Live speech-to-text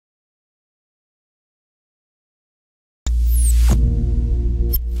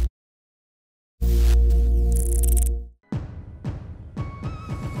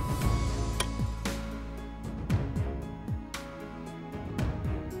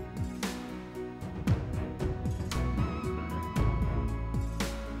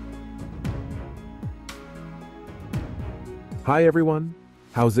Hi everyone,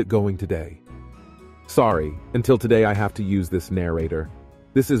 how's it going today? Sorry, until today I have to use this narrator.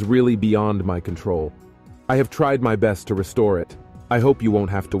 This is really beyond my control. I have tried my best to restore it. I hope you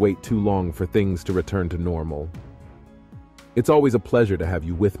won't have to wait too long for things to return to normal. It's always a pleasure to have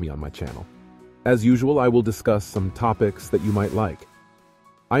you with me on my channel. As usual, I will discuss some topics that you might like.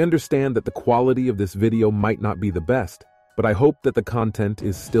 I understand that the quality of this video might not be the best, but I hope that the content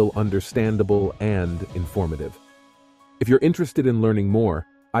is still understandable and informative. If you're interested in learning more,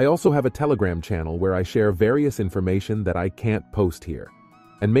 I also have a Telegram channel where I share various information that I can't post here.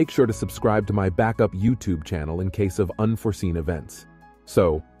 And make sure to subscribe to my backup YouTube channel in case of unforeseen events.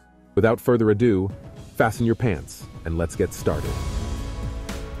 So, without further ado, fasten your pants and let's get started.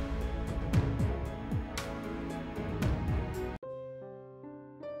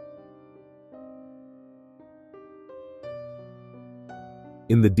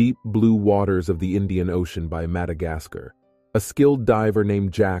 In the deep blue waters of the Indian Ocean by Madagascar, a skilled diver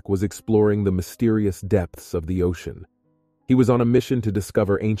named Jack was exploring the mysterious depths of the ocean. He was on a mission to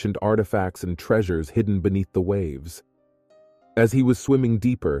discover ancient artifacts and treasures hidden beneath the waves. As he was swimming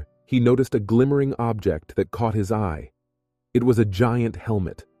deeper, he noticed a glimmering object that caught his eye. It was a giant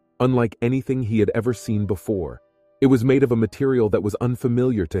helmet, unlike anything he had ever seen before. It was made of a material that was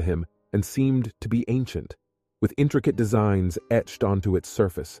unfamiliar to him and seemed to be ancient, with intricate designs etched onto its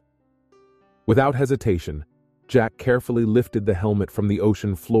surface. Without hesitation, Jack carefully lifted the helmet from the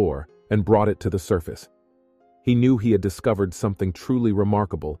ocean floor and brought it to the surface. He knew he had discovered something truly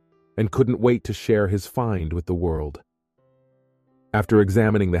remarkable and couldn't wait to share his find with the world. After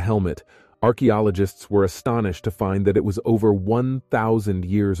examining the helmet, archaeologists were astonished to find that it was over 1,000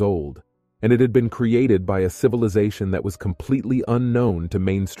 years old, and it had been created by a civilization that was completely unknown to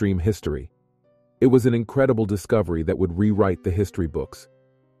mainstream history. It was an incredible discovery that would rewrite the history books.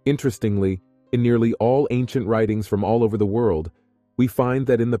 Interestingly, in nearly all ancient writings from all over the world, we find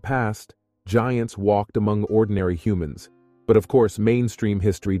that in the past, giants walked among ordinary humans, but of course mainstream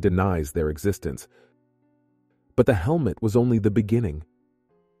history denies their existence. But the helmet was only the beginning.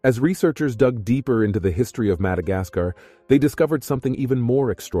 As researchers dug deeper into the history of Madagascar, they discovered something even more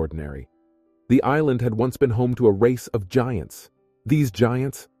extraordinary. The island had once been home to a race of giants. These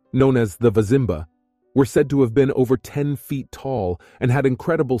giants, known as the Vazimba, were said to have been over 10 feet tall and had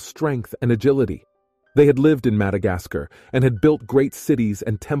incredible strength and agility. They had lived in Madagascar and had built great cities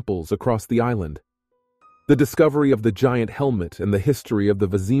and temples across the island. The discovery of the giant helmet and the history of the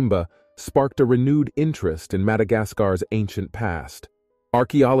Vazimba sparked a renewed interest in Madagascar's ancient past.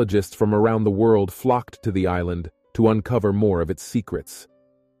 Archaeologists from around the world flocked to the island to uncover more of its secrets.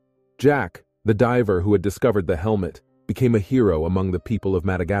 Jack, the diver who had discovered the helmet, became a hero among the people of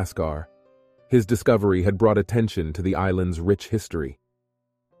Madagascar. His discovery had brought attention to the island's rich history.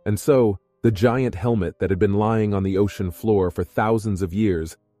 And so, the giant helmet that had been lying on the ocean floor for thousands of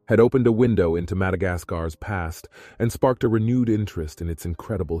years had opened a window into Madagascar's past and sparked a renewed interest in its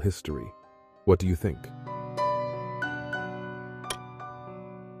incredible history. What do you think?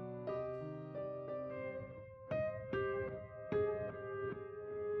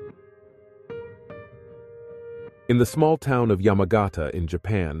 In the small town of Yamagata in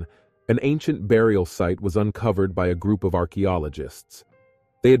Japan, an ancient burial site was uncovered by a group of archaeologists.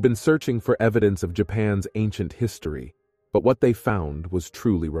 They had been searching for evidence of Japan's ancient history, but what they found was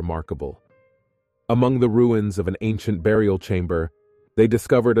truly remarkable. Among the ruins of an ancient burial chamber, they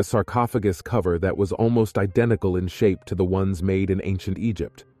discovered a sarcophagus cover that was almost identical in shape to the ones made in ancient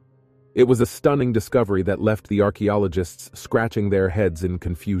Egypt. It was a stunning discovery that left the archaeologists scratching their heads in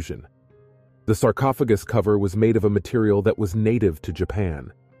confusion. The sarcophagus cover was made of a material that was native to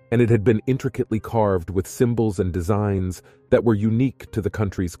Japan, and it had been intricately carved with symbols and designs that were unique to the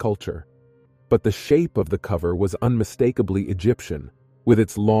country's culture. But the shape of the cover was unmistakably Egyptian, with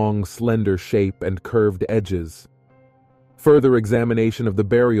its long, slender shape and curved edges. Further examination of the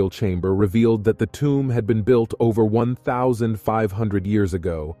burial chamber revealed that the tomb had been built over 1,500 years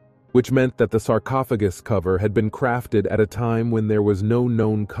ago, which meant that the sarcophagus cover had been crafted at a time when there was no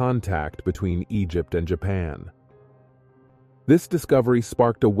known contact between Egypt and Japan. This discovery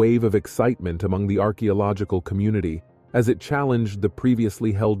sparked a wave of excitement among the archaeological community as it challenged the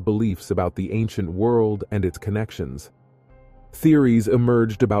previously held beliefs about the ancient world and its connections. Theories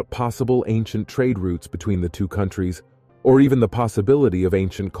emerged about possible ancient trade routes between the two countries, or even the possibility of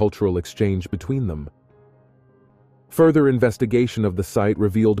ancient cultural exchange between them. Further investigation of the site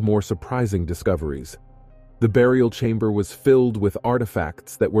revealed more surprising discoveries. The burial chamber was filled with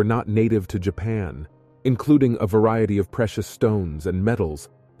artifacts that were not native to Japan, including a variety of precious stones and metals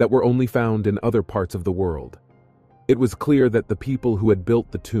that were only found in other parts of the world. It was clear that the people who had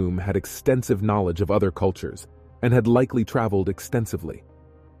built the tomb had extensive knowledge of other cultures, and had likely traveled extensively.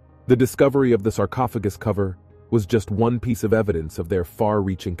 The discovery of the sarcophagus cover was just one piece of evidence of their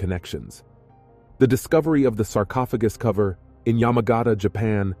far-reaching connections. The discovery of the sarcophagus cover in Yamagata,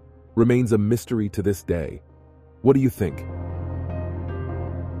 Japan, remains a mystery to this day. What do you think?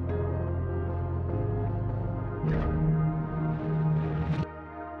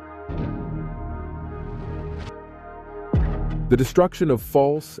 The destruction of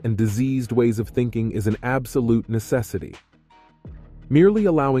false and diseased ways of thinking is an absolute necessity. Merely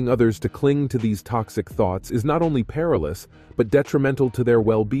allowing others to cling to these toxic thoughts is not only perilous, but detrimental to their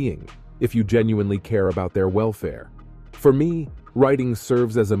well-being, if you genuinely care about their welfare. For me, writing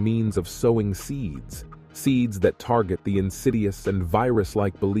serves as a means of sowing seeds that target the insidious and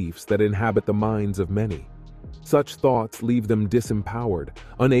virus-like beliefs that inhabit the minds of many. Such thoughts leave them disempowered,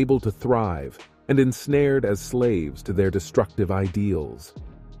 unable to thrive, and ensnared as slaves to their destructive ideals.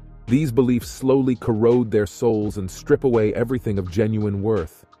 These beliefs slowly corrode their souls and strip away everything of genuine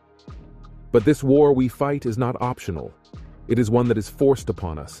worth. But this war we fight is not optional. It is one that is forced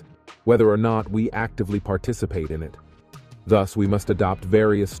upon us, whether or not we actively participate in it. Thus, we must adopt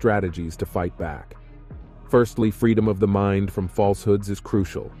various strategies to fight back. Firstly, freedom of the mind from falsehoods is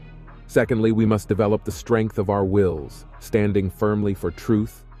crucial. Secondly, we must develop the strength of our wills, standing firmly for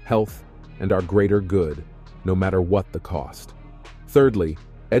truth, health, and our greater good, no matter what the cost. Thirdly,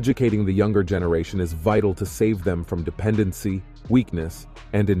 educating the younger generation is vital to save them from dependency, weakness,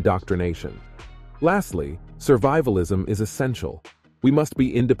 and indoctrination. Lastly, survivalism is essential. We must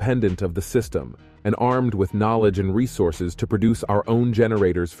be independent of the system and armed with knowledge and resources to produce our own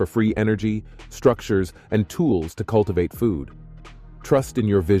generators for free energy, structures, and tools to cultivate food. Trust in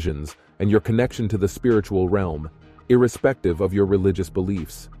your visions and your connection to the spiritual realm, irrespective of your religious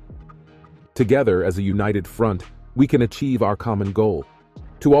beliefs. Together, as a united front, we can achieve our common goal.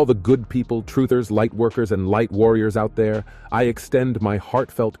 To all the good people, truthers, light workers, and light warriors out there, I extend my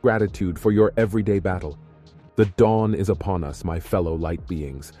heartfelt gratitude for your everyday battle. The dawn is upon us, my fellow light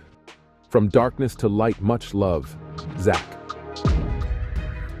beings. From darkness to light, much love, Zach.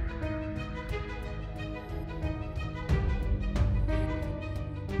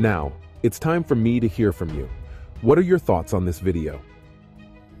 Now, it's time for me to hear from you. What are your thoughts on this video?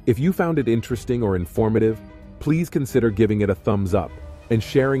 If you found it interesting or informative, please consider giving it a thumbs up and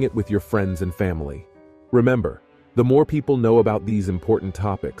sharing it with your friends and family. Remember, the more people know about these important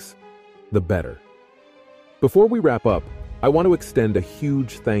topics, the better. Before we wrap up, I want to extend a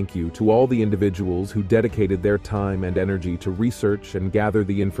huge thank you to all the individuals who dedicated their time and energy to research and gather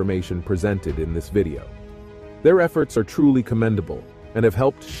the information presented in this video. Their efforts are truly commendable and have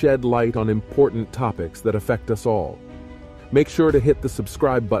helped shed light on important topics that affect us all. Make sure to hit the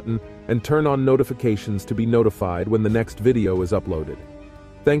subscribe button and turn on notifications to be notified when the next video is uploaded.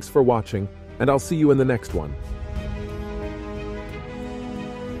 Thanks for watching, and I'll see you in the next one.